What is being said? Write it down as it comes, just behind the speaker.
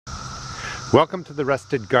Welcome to the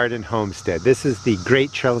Rusted Garden Homestead. This is the great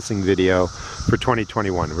trellising video for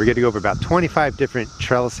 2021. We're going to go over about 25 different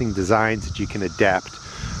trellising designs that you can adapt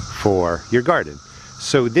for your garden.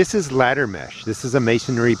 So this is ladder mesh. This is a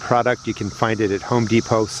masonry product. You can find it at Home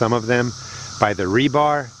Depot, some of them, by the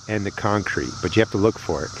rebar and the concrete, but you have to look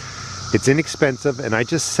for it. It's inexpensive, and I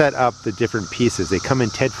just set up the different pieces. They come in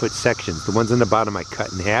 10-foot sections. The ones on the bottom I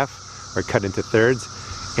cut in half or cut into thirds,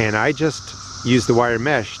 and I just use the wire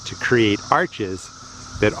mesh to create arches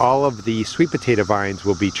that all of the sweet potato vines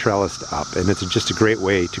will be trellised up, and it's just a great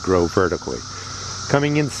way to grow vertically.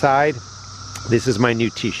 Coming inside, this is my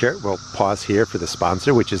new t-shirt. We'll pause here for the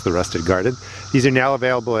sponsor, which is the Rusted Garden. These are now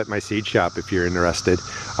available at my seed shop if you're interested.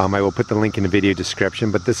 I will put the link in the video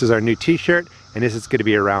description, but this is our new t-shirt, and this is going to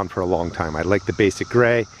be around for a long time. I like the basic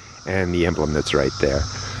gray and the emblem that's right there.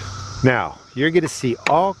 Now, you're going to see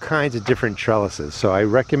all kinds of different trellises, so I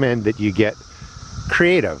recommend that you get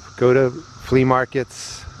creative. Go to flea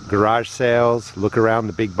markets, garage sales, look around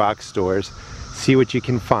the big box stores, see what you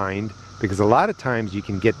can find, because a lot of times you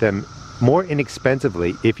can get them more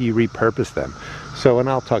inexpensively if you repurpose them. So, and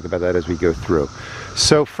I'll talk about that as we go through.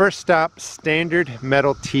 So first stop, standard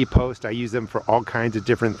metal T-post. I use them for all kinds of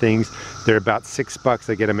different things. They're about $6.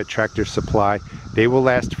 I get them at Tractor Supply. They will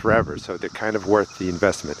last forever, so they're kind of worth the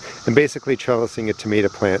investment. And basically trellising a tomato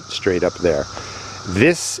plant straight up there.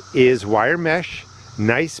 This is wire mesh.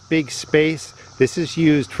 Nice big space. This is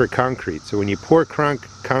used for concrete. So when you pour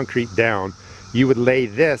concrete down, you would lay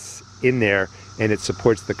this in there and it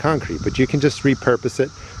supports the concrete. But you can just repurpose it.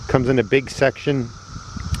 Comes in a big section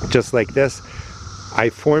just like this. I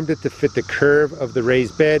formed it to fit the curve of the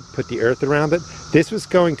raised bed, put the earth around it. This was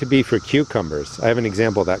going to be for cucumbers. I have an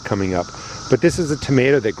example of that coming up. But this is a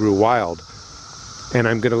tomato that grew wild, and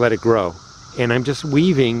I'm going to let it grow. And I'm just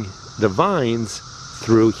weaving the vines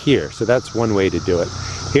through here. So that's one way to do it.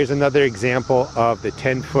 Here's another example of the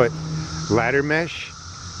 10-foot ladder mesh,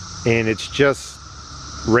 and it's just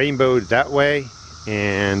rainbowed that way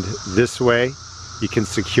and this way. You can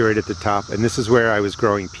secure it at the top, and this is where I was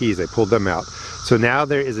growing peas. I pulled them out. So now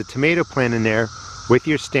there is a tomato plant in there with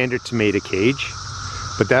your standard tomato cage,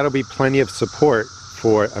 but that'll be plenty of support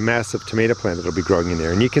for a massive tomato plant that'll be growing in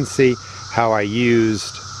there. And you can see how I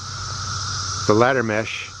used the ladder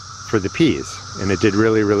mesh for the peas, and it did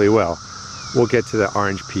really, really well. We'll get to the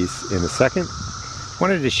orange piece in a second.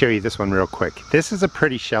 Wanted to show you this one real quick. This is a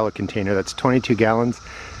pretty shallow container that's 22 gallons.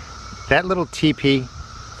 That little teepee,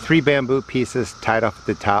 3 bamboo pieces tied off at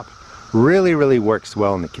the top, really, really works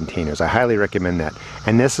well in the containers. I highly recommend that.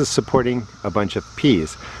 And this is supporting a bunch of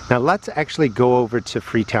peas. Now let's actually go over to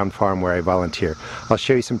Freetown Farm where I volunteer. I'll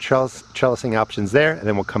show you some trellising options there, and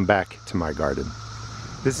then we'll come back to my garden.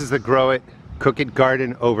 This is the Grow It, Cook It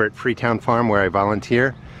garden over at Freetown Farm where I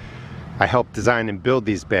volunteer. I help design and build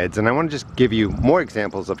these beds, and I want to just give you more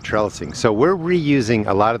examples of trellising. So we're reusing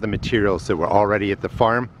a lot of the materials that were already at the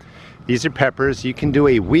farm. These are peppers. You can do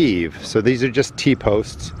a weave. So these are just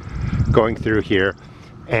T-posts going through here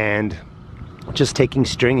and just taking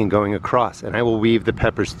string and going across, and I will weave the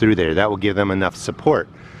peppers through there. That will give them enough support.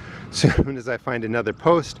 Soon as I find another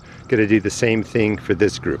post, I'm going to do the same thing for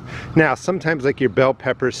this group. Now, sometimes like your bell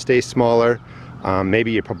peppers stay smaller,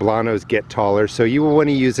 maybe your poblanos get taller, so you will want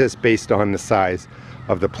to use this based on the size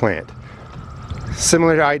of the plant.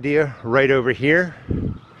 Similar idea right over here.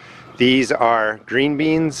 These are green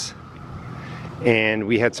beans, and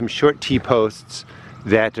we had some short T-posts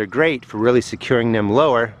that are great for really securing them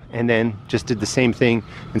lower, and then just did the same thing.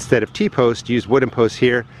 Instead of T-post, use wooden posts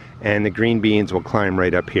here, and the green beans will climb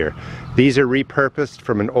right up here. These are repurposed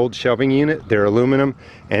from an old shelving unit. They're aluminum,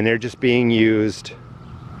 and they're just being used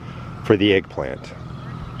for the eggplant.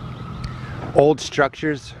 Old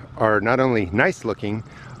structures are not only nice looking,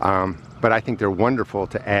 but I think they're wonderful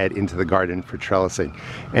to add into the garden for trellising.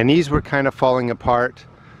 And these were kind of falling apart.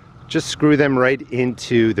 Just screw them right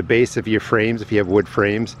into the base of your frames if you have wood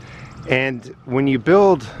frames. And when you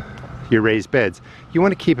build your raised beds, you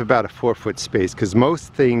want to keep about a 4-foot space, because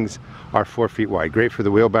most things are 4 feet wide. Great for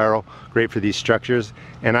the wheelbarrow, great for these structures.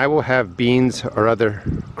 And I will have beans or other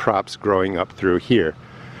crops growing up through here.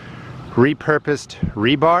 Repurposed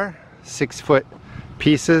rebar, 6-foot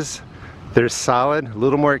pieces. They're solid, a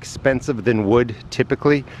little more expensive than wood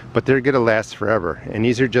typically, but they're going to last forever. And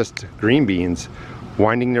these are just green beans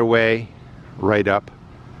winding their way right up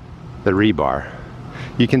the rebar.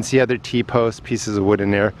 You can see other T-posts, pieces of wood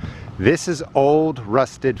in there. This is old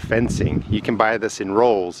rusted fencing. You can buy this in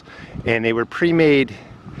rolls, and they were pre-made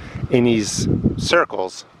in these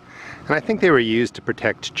circles, and I think they were used to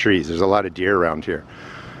protect trees. There's a lot of deer around here.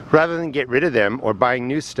 Rather than get rid of them or buying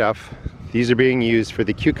new stuff, these are being used for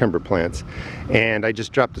the cucumber plants, and I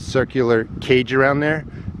just dropped a circular cage around there.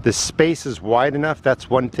 The space is wide enough. That's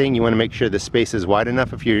one thing. You want to make sure the space is wide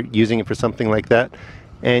enough if you're using it for something like that.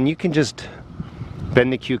 And you can just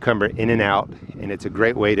bend the cucumber in and out, and it's a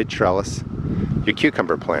great way to trellis your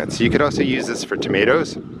cucumber plants. You could also use this for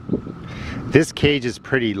tomatoes. This cage is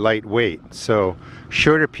pretty lightweight, so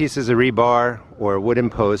shorter pieces of rebar or wooden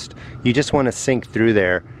post, you just want to sink through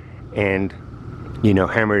there and, you know,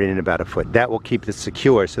 hammer it in about a foot. That will keep this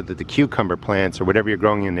secure so that the cucumber plants or whatever you're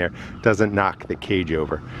growing in there doesn't knock the cage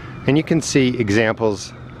over. And you can see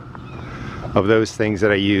examples of those things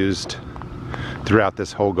that I used throughout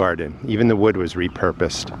this whole garden. Even the wood was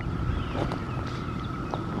repurposed.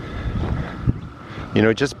 You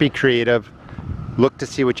know, just be creative. Look to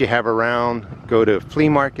see what you have around. Go to flea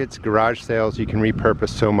markets, garage sales. You can repurpose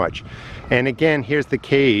so much. And again, here's the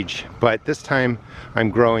cage, but this time I'm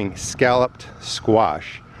growing scalloped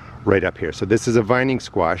squash right up here. So this is a vining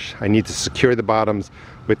squash. I need to secure the bottoms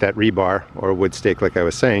with that rebar or wood stake like I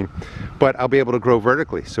was saying, but I'll be able to grow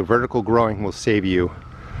vertically. So vertical growing will save you,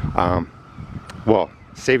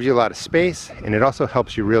 saves you a lot of space, and it also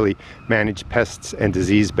helps you really manage pests and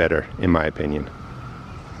disease better, in my opinion.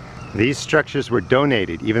 These structures were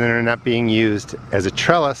donated. Even though they're not being used as a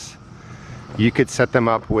trellis, you could set them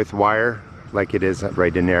up with wire like it is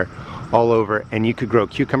right in there all over, and you could grow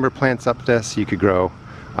cucumber plants up this. You could grow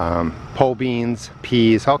pole beans,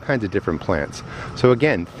 peas, all kinds of different plants. So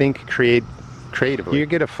again, think creatively. You're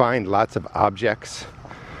going to find lots of objects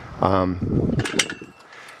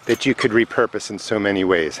that you could repurpose in so many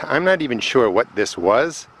ways. I'm not even sure what this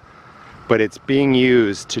was, but it's being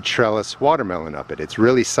used to trellis watermelon up it. It's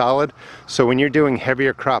really solid, so when you're doing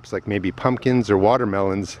heavier crops like maybe pumpkins or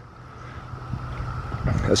watermelons,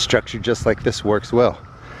 a structure just like this works well.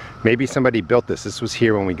 Maybe somebody built this. This was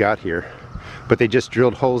here when we got here, but they just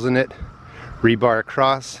drilled holes in it, rebar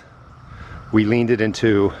across. We leaned it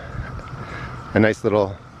into a nice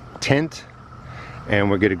little tent, and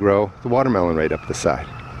we're going to grow the watermelon right up the side.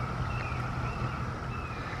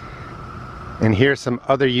 And here's some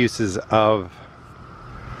other uses of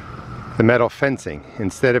the metal fencing.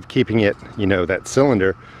 Instead of keeping it, you know, that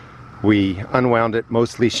cylinder, we unwound it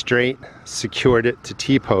mostly straight, secured it to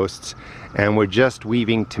T-posts, and we're just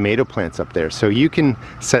weaving tomato plants up there. So you can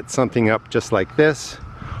set something up just like this,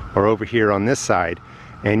 or over here on this side,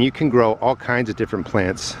 and you can grow all kinds of different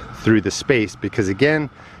plants through the space, because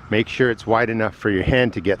again, make sure it's wide enough for your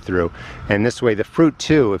hand to get through. And this way the fruit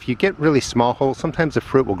too, if you get really small holes, sometimes the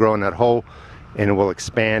fruit will grow in that hole and it will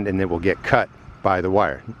expand and it will get cut by the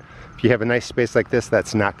wire. If you have a nice space like this,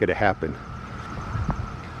 that's not going to happen.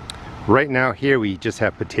 Right now here we just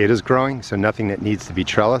have potatoes growing, so nothing that needs to be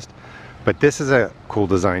trellised. But this is a cool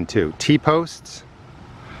design too. T-posts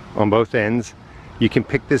on both ends. You can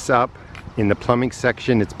pick this up in the plumbing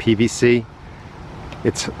section. It's PVC.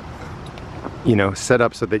 It's, you know, set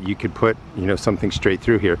up so that you could put, you know, something straight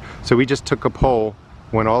through here. So we just took a pole,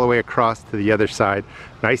 went all the way across to the other side,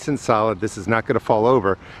 nice and solid. This is not going to fall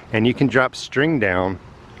over, and you can drop string down,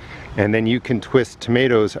 and then you can twist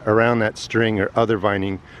tomatoes around that string or other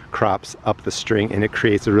vining crops up the string, and it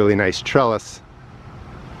creates a really nice trellis.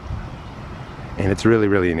 And it's really,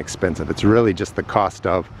 really inexpensive. It's really just the cost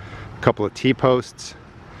of a couple of T-posts,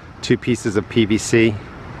 2 pieces of PVC,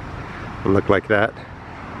 will look like that,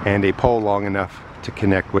 and a pole long enough to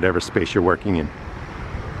connect whatever space you're working in.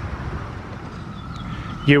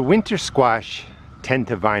 Your winter squash tend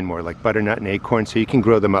to vine more, like butternut and acorn, so you can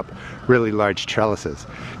grow them up really large trellises.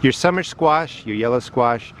 Your summer squash, your yellow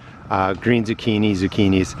squash, green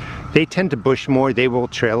zucchinis, they tend to bush more. They will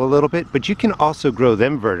trail a little bit, but you can also grow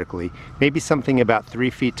them vertically, maybe something about 3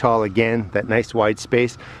 feet tall, again, that nice wide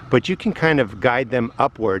space, but you can kind of guide them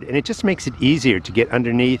upward, and it just makes it easier to get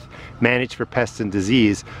underneath, manage for pests and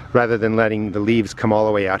disease, rather than letting the leaves come all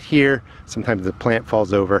the way out here. Sometimes the plant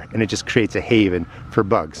falls over and it just creates a haven for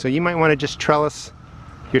bugs. So you might want to just trellis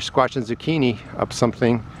your squash and zucchini up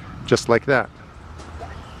something just like that.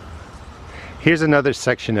 Here's another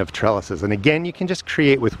section of trellises, and again, you can just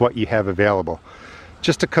create with what you have available.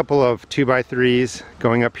 Just a couple of 2x3s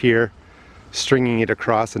going up here, stringing it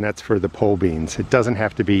across, and that's for the pole beans. It doesn't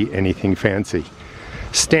have to be anything fancy.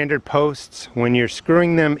 Standard posts, when you're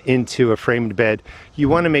screwing them into a framed bed, you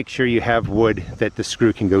want to make sure you have wood that the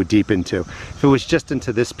screw can go deep into. If it was just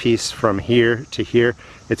into this piece from here to here,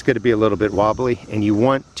 it's going to be a little bit wobbly, and you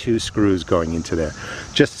want 2 screws going into there.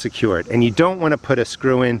 Just secure it. And you don't want to put a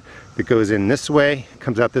screw in that goes in this way,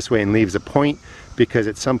 comes out this way and leaves a point, because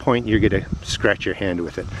at some point you're going to scratch your hand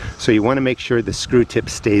with it. So you want to make sure the screw tip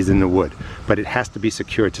stays in the wood, but it has to be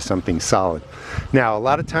secured to something solid. Now, a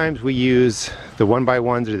lot of times we use the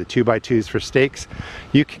 1x1s or the 2x2s for stakes.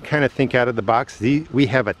 You can kind of think out of the box. We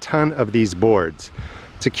have a ton of these boards.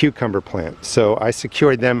 It's a cucumber plant. So I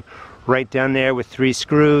secured them right down there with 3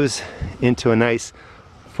 screws into a nice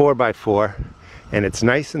 4x4, and it's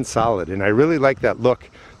nice and solid, and I really like that look.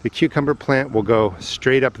 The cucumber plant will go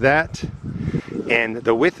straight up that, and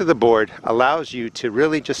the width of the board allows you to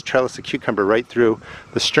really just trellis a cucumber right through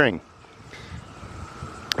the string.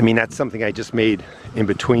 I mean, that's something I just made in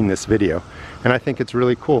between this video, and I think it's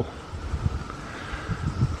really cool.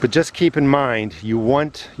 But just keep in mind, you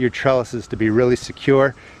want your trellises to be really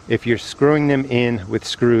secure. If you're screwing them in with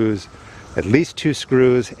screws, at least 2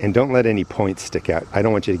 screws, and don't let any points stick out. I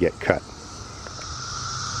don't want you to get cut.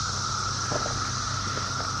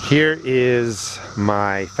 Here is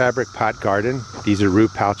my fabric pot garden. These are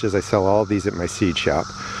root pouches. I sell all of these at my seed shop.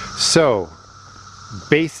 So,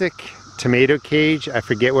 basic tomato cage. I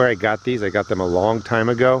forget where I got these. I got them a long time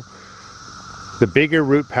ago. The bigger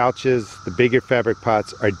root pouches, the bigger fabric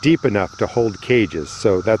pots are deep enough to hold cages.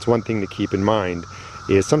 So that's one thing to keep in mind,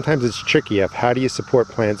 is sometimes it's tricky of how do you support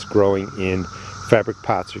plants growing in fabric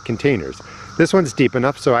pots or containers. This one's deep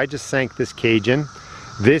enough, so I just sank this cage in.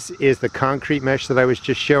 This is the concrete mesh that I was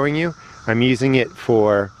just showing you. I'm using it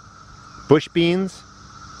for bush beans,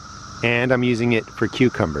 and I'm using it for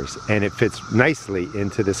cucumbers, and it fits nicely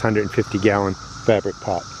into this 150-gallon fabric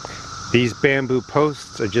pot. These bamboo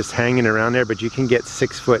posts are just hanging around there, but you can get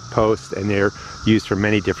 6-foot posts, and they're used for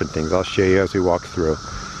many different things. I'll show you as we walk through.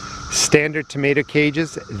 Standard tomato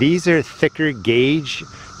cages. These are thicker gauge.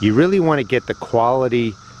 You really want to get the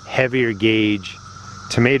quality, heavier gauge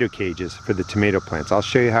tomato cages for the tomato plants. I'll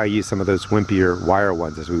show you how I use some of those wimpier wire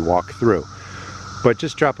ones as we walk through. But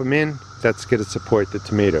just drop them in. That's going to support the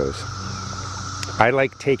tomatoes. I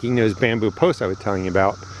like taking those bamboo posts I was telling you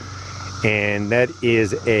about, and that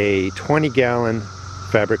is a 20-gallon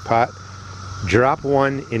fabric pot. Drop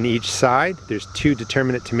one in each side. There's 2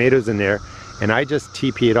 determinate tomatoes in there, and I just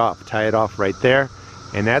TP it off, tie it off right there,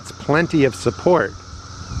 and that's plenty of support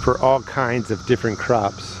for all kinds of different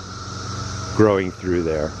crops growing through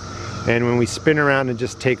there. And when we spin around and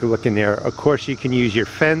just take a look in there, of course you can use your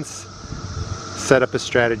fence, set up a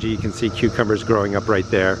strategy. You can see cucumbers growing up right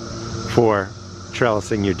there for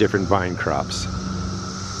trellising your different vine crops.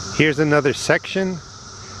 Here's another section.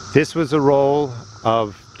 This was a roll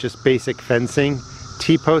of just basic fencing,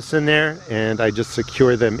 T-posts in there, and I just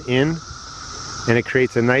secure them in, and it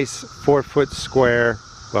creates a nice 4-foot square.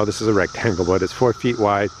 Well, this is a rectangle, but it's 4 feet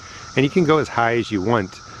wide, and you can go as high as you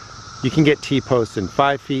want. You can get T-posts in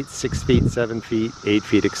 5 feet, 6 feet, 7 feet, 8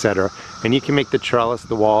 feet, etc. And you can make the trellis,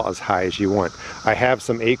 the wall, as high as you want. I have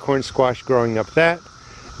some acorn squash growing up that.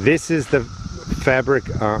 This is the fabric,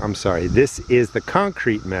 this is the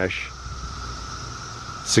concrete mesh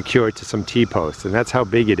secured to some T-posts, and that's how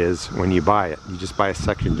big it is when you buy it. You just buy a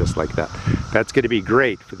section just like that. That's going to be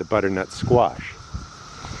great for the butternut squash.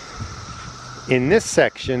 In this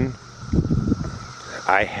section,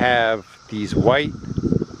 I have these white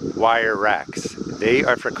wire racks. They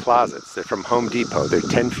are for closets. They're from Home Depot. They're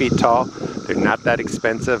 10 feet tall. They're not that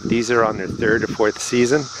expensive. These are on their 3rd or 4th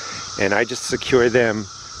season, and I just secure them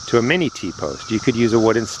to a mini T-post. You could use a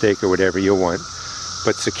wooden stake or whatever you want,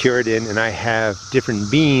 but secure it in, and I have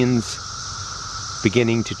different beans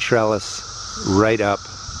beginning to trellis right up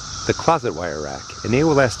the closet wire rack, and they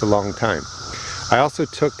will last a long time. I also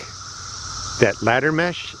took that ladder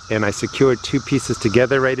mesh and I secured 2 pieces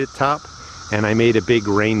together right at the top, and I made a big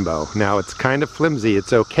rainbow. Now it's kind of flimsy,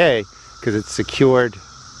 it's okay because it's secured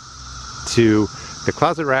to the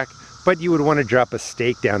closet rack, but you would want to drop a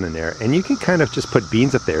stake down in there, and you can kind of just put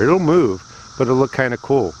beans up there. It'll move, but it'll look kind of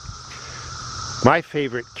cool. My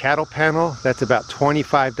favorite cattle panel, that's about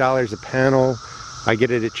 $25 a panel. I get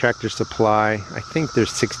it at Tractor Supply. I think they're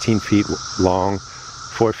 16 feet long,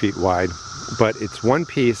 4 feet wide, but it's 1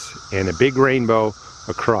 piece and a big rainbow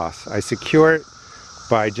across. I secure it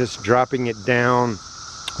by just dropping it down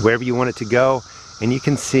wherever you want it to go, and you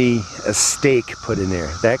can see a stake put in there.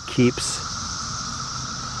 That keeps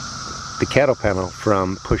the cattle panel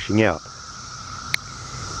from pushing out.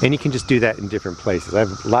 And you can just do that in different places. I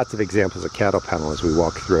have lots of examples of cattle panel as we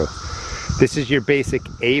walk through. This is your basic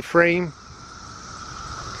A-frame.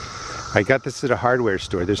 I got this at a hardware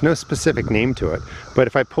store. There's no specific name to it, but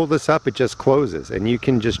if I pull this up, it just closes, and you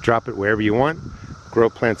can just drop it wherever you want. Grow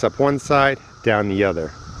plants up one side, down the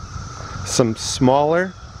other. Some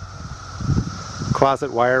smaller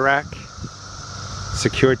closet wire rack,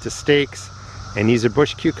 secured to stakes, and these are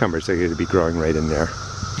bush cucumbers that are going to be growing right in there.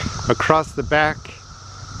 Across the back,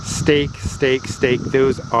 stake, stake, stake.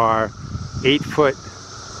 Those are 8-foot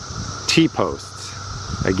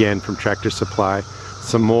T-posts, again from Tractor Supply.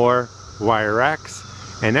 Some more wire racks,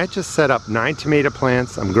 and that just set up 9 tomato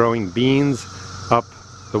plants. I'm growing beans up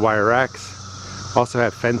the wire racks. Also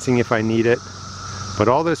have fencing if I need it, but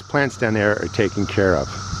all those plants down there are taken care of.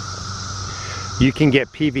 You can get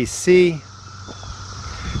PVC,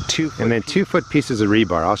 and then 2-foot pieces of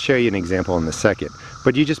rebar. I'll show you an example in a second.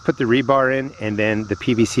 But you just put the rebar in, and then the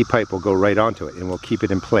PVC pipe will go right onto it and will keep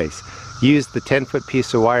it in place. Use the 10-foot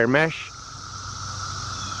piece of wire mesh,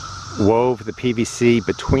 wove the PVC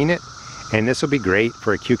between it, and this will be great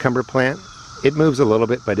for a cucumber plant. It moves a little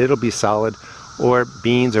bit, but it'll be solid, or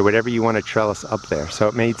beans or whatever you want to trellis up there. So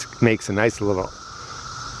it makes a nice little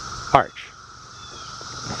arch.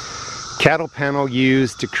 Cattle panel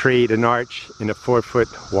used to create an arch in a 4-foot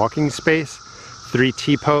walking space. 3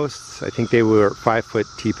 T-posts, I think they were 5-foot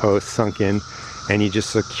T-posts sunk in, and you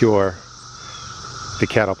just secure the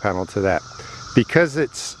cattle panel to that. Because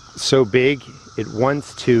it's so big, it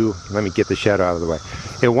wants to, let me get the shadow out of the way,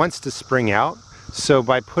 it wants to spring out. So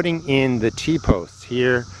by putting in the T-posts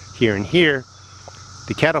here, here, and here,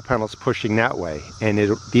 the cattle panel's pushing that way, and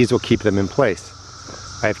these will keep them in place.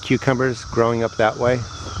 I have cucumbers growing up that way.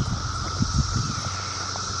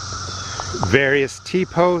 Various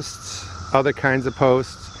T-posts, other kinds of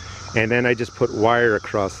posts, and then I just put wire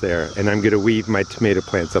across there, and I'm going to weave my tomato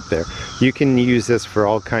plants up there. You can use this for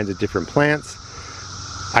all kinds of different plants.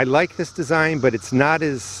 I like this design, but it's not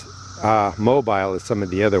as mobile as some of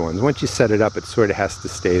the other ones. Once you set it up, it sort of has to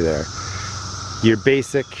stay there. Your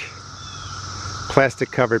basic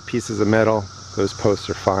plastic covered pieces of metal, those posts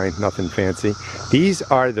are fine, nothing fancy. These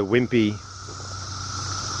are the wimpy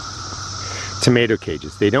tomato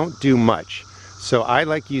cages. They don't do much, so I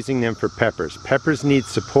like using them for peppers. Peppers need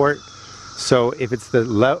support, so if it's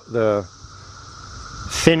the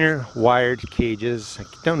thinner wired cages, I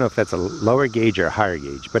don't know if that's a lower gauge or a higher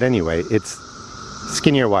gauge, but anyway, it's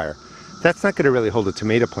skinnier wire. That's not going to really hold a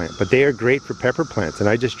tomato plant, but they are great for pepper plants, and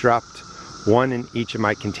I just dropped one in each of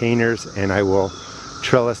my containers, and I will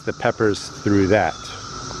trellis the peppers through that.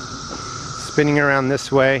 Spinning around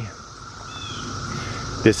this way,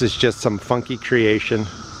 this is just some funky creation.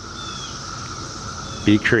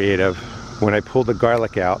 Be creative. When I pull the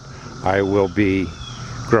garlic out, I will be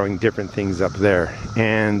growing different things up there.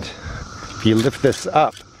 And if you lift this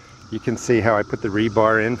up, you can see how I put the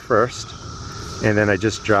rebar in first, and then I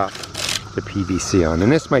just drop the PVC on.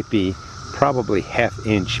 And this might be probably 1/2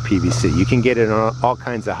 inch PVC. You can get it on all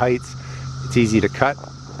kinds of heights. It's easy to cut.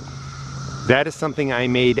 That is something I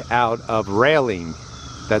made out of railing.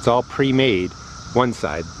 That's all pre-made. One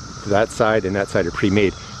side, that side, and that side are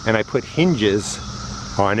pre-made. And I put hinges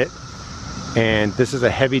on it. And this is a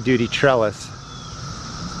heavy-duty trellis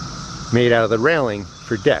made out of the railing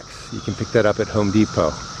for decks. You can pick that up at Home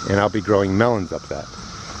Depot, and I'll be growing melons up that.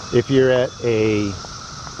 If you're at a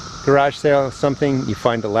garage sale or something, you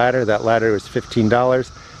find a ladder. That ladder is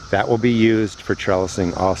 $15. That will be used for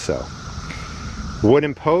trellising also.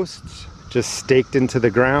 Wooden posts just staked into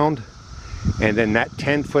the ground, and then that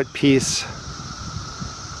 10-foot piece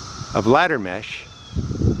of ladder mesh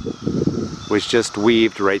was just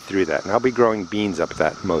weaved right through that. And I'll be growing beans up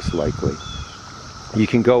that most likely. You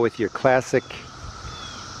can go with your classic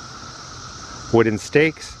wooden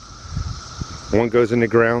stakes. One goes in the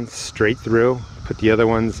ground straight through, put the other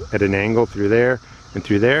ones at an angle through there and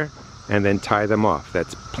through there, and then tie them off.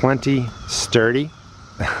 That's plenty sturdy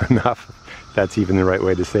enough, if that's even the right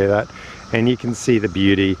way to say that. And you can see the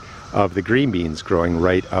beauty of the green beans growing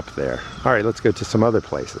right up there. All right, let's go to some other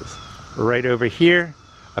places. Right over here,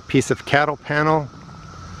 a piece of cattle panel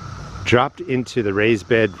dropped into the raised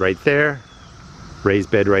bed right there, raised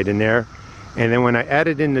bed right in there, and then when I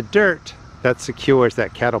added in the dirt, that secures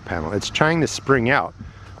that cattle panel. It's trying to spring out,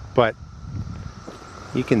 but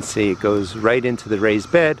you can see it goes right into the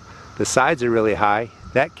raised bed. The sides are really high.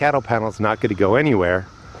 That cattle panel is not going to go anywhere,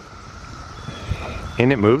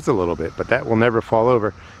 and it moves a little bit, but that will never fall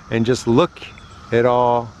over. And just look at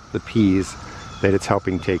all the peas that it's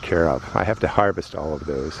helping take care of. I have to harvest all of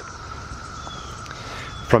those.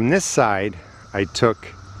 From this side, I took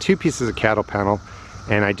 2 pieces of cattle panel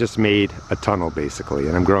and I just made a tunnel basically.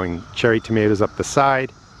 And I'm growing cherry tomatoes up the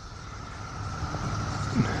side,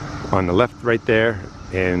 on the left right there,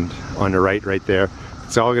 and on the right there.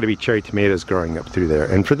 It's all going to be cherry tomatoes growing up through there.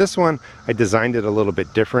 And for this one, I designed it a little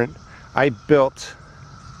bit different. I built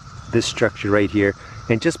this structure right here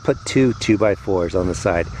and just put two 2x4s on the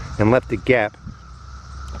side and left a gap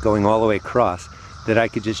going all the way across that I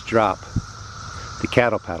could just drop the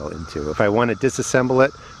cattle paddle into. If I want to disassemble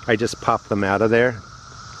it, I just pop them out of there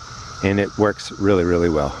and it works really, really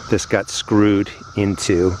well. This got screwed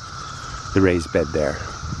into the raised bed there.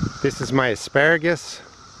 This is my asparagus.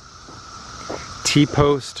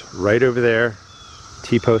 T-post right over there.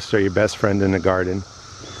 T-posts are your best friend in the garden.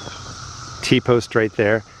 T-post right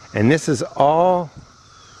there. And this is all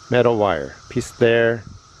metal wire. Piece there,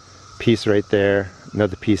 piece right there,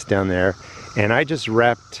 another piece down there. And I just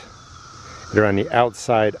wrapped it around the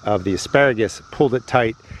outside of the asparagus, pulled it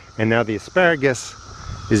tight, and now the asparagus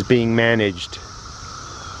is being managed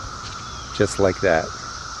just like that.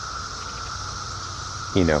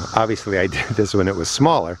 You know, obviously I did this when it was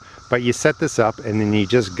smaller, but you set this up and then you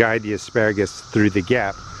just guide the asparagus through the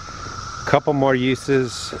gap. Couple more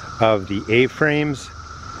uses of the A-frames.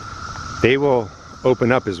 They will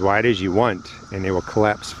open up as wide as you want and they will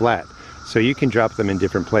collapse flat. So you can drop them in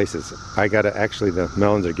different places. Actually the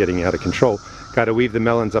melons are getting out of control. Gotta weave the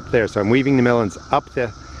melons up there. So I'm weaving the melons up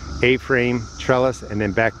the A-frame trellis and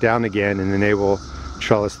then back down again, and then they will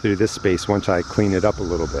trellis through this space once I clean it up a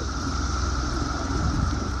little bit.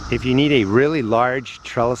 If you need a really large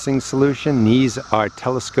trellising solution, these are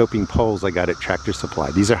telescoping poles I got at Tractor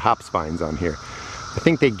Supply. These are hop spines on here. I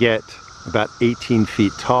think they get about 18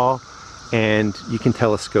 feet tall, and you can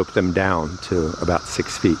telescope them down to about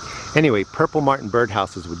 6 feet. Anyway, purple martin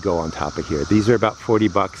birdhouses would go on top of here. These are about 40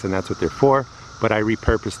 bucks and that's what they're for, but I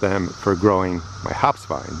repurposed them for growing my hop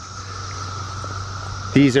spines.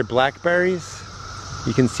 These are blackberries.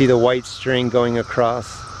 You can see the white string going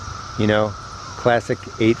across, you know, classic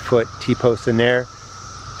 8-foot T-post in there,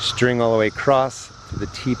 string all the way across to the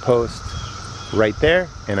T-post right there,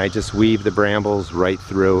 and I just weave the brambles right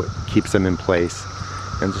through. It keeps them in place.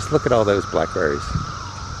 And just look at all those blackberries.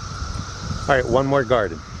 All right, one more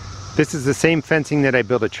garden. This is the same fencing that I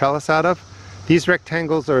built a trellis out of. These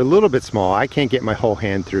rectangles are a little bit small. I can't get my whole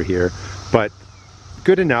hand through here, but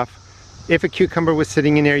good enough. If a cucumber was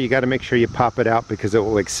sitting in there, you got to make sure you pop it out because it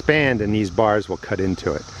will expand and these bars will cut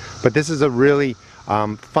into it. But this is a really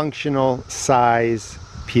functional size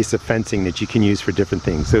piece of fencing that you can use for different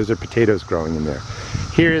things. Those are potatoes growing in there.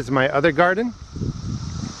 Here is my other garden.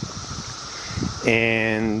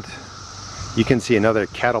 And you can see another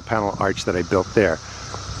cattle panel arch that I built there.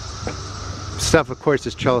 Stuff, of course,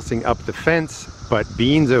 is trellising up the fence, but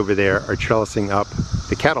beans over there are trellising up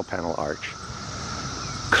the cattle panel arch.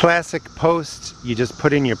 Classic posts, you just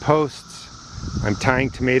put in your posts. I'm tying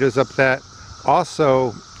tomatoes up that.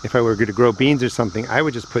 Also, if I were going to grow beans or something, I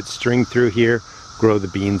would just put string through here, grow the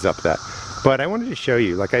beans up that. But I wanted to show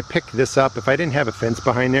you, like I picked this up. If I didn't have a fence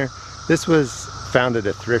behind there, this was found at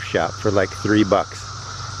a thrift shop for like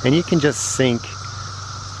 $3. And you can just sink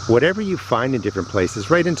whatever you find in different places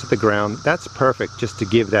right into the ground. That's perfect just to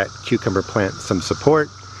give that cucumber plant some support.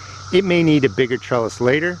 It may need a bigger trellis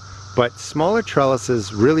later, but smaller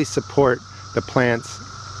trellises really support the plants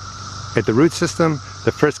at the root system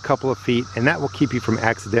the first couple of feet, and that will keep you from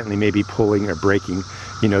accidentally maybe pulling or breaking,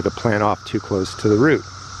 you know, the plant off too close to the root.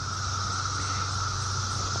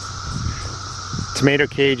 Tomato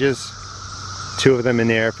cages, 2 of them in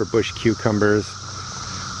there for bush cucumbers.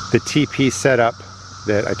 The TP setup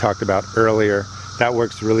that I talked about earlier, that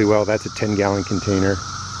works really well. That's a 10-gallon container.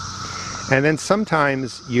 And then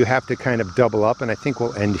sometimes you have to kind of double up, and I think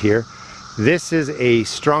we'll end here. This is a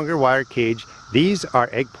stronger wire cage. These are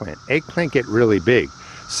eggplant. Eggplant get really big.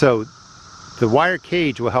 So the wire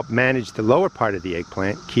cage will help manage the lower part of the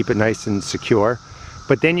eggplant, keep it nice and secure.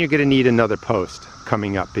 But then you're going to need another post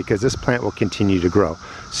coming up because this plant will continue to grow.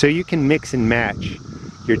 So you can mix and match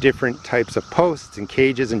your different types of posts and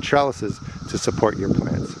cages and trellises to support your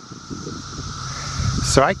plants.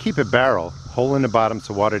 So I keep a barrel, hole in the bottom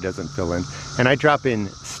so water doesn't fill in, and I drop in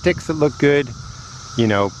sticks that look good, you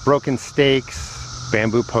know, broken stakes,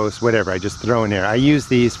 bamboo posts, whatever. I just throw in there. I use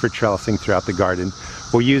these for trellising throughout the garden.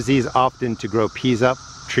 We'll use these often to grow peas up.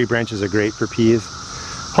 Tree branches are great for peas.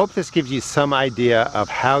 Hope this gives you some idea of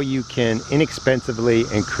how you can inexpensively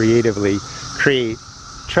and creatively create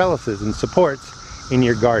trellises and supports in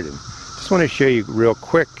your garden. Just want to show you real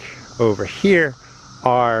quick. Over here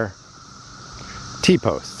are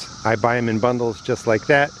T-posts. I buy them in bundles just like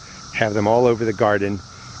that, have them all over the garden,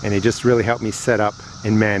 and they just really help me set up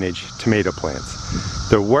and manage tomato plants.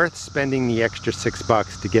 They're worth spending the extra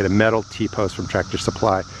 $6 to get a metal T-post from Tractor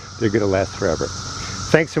Supply. They're going to last forever.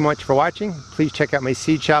 Thanks so much for watching. Please check out my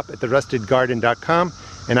seed shop at therustedgarden.com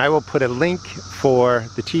and I will put a link for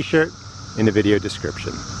the t-shirt in the video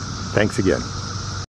description. Thanks again.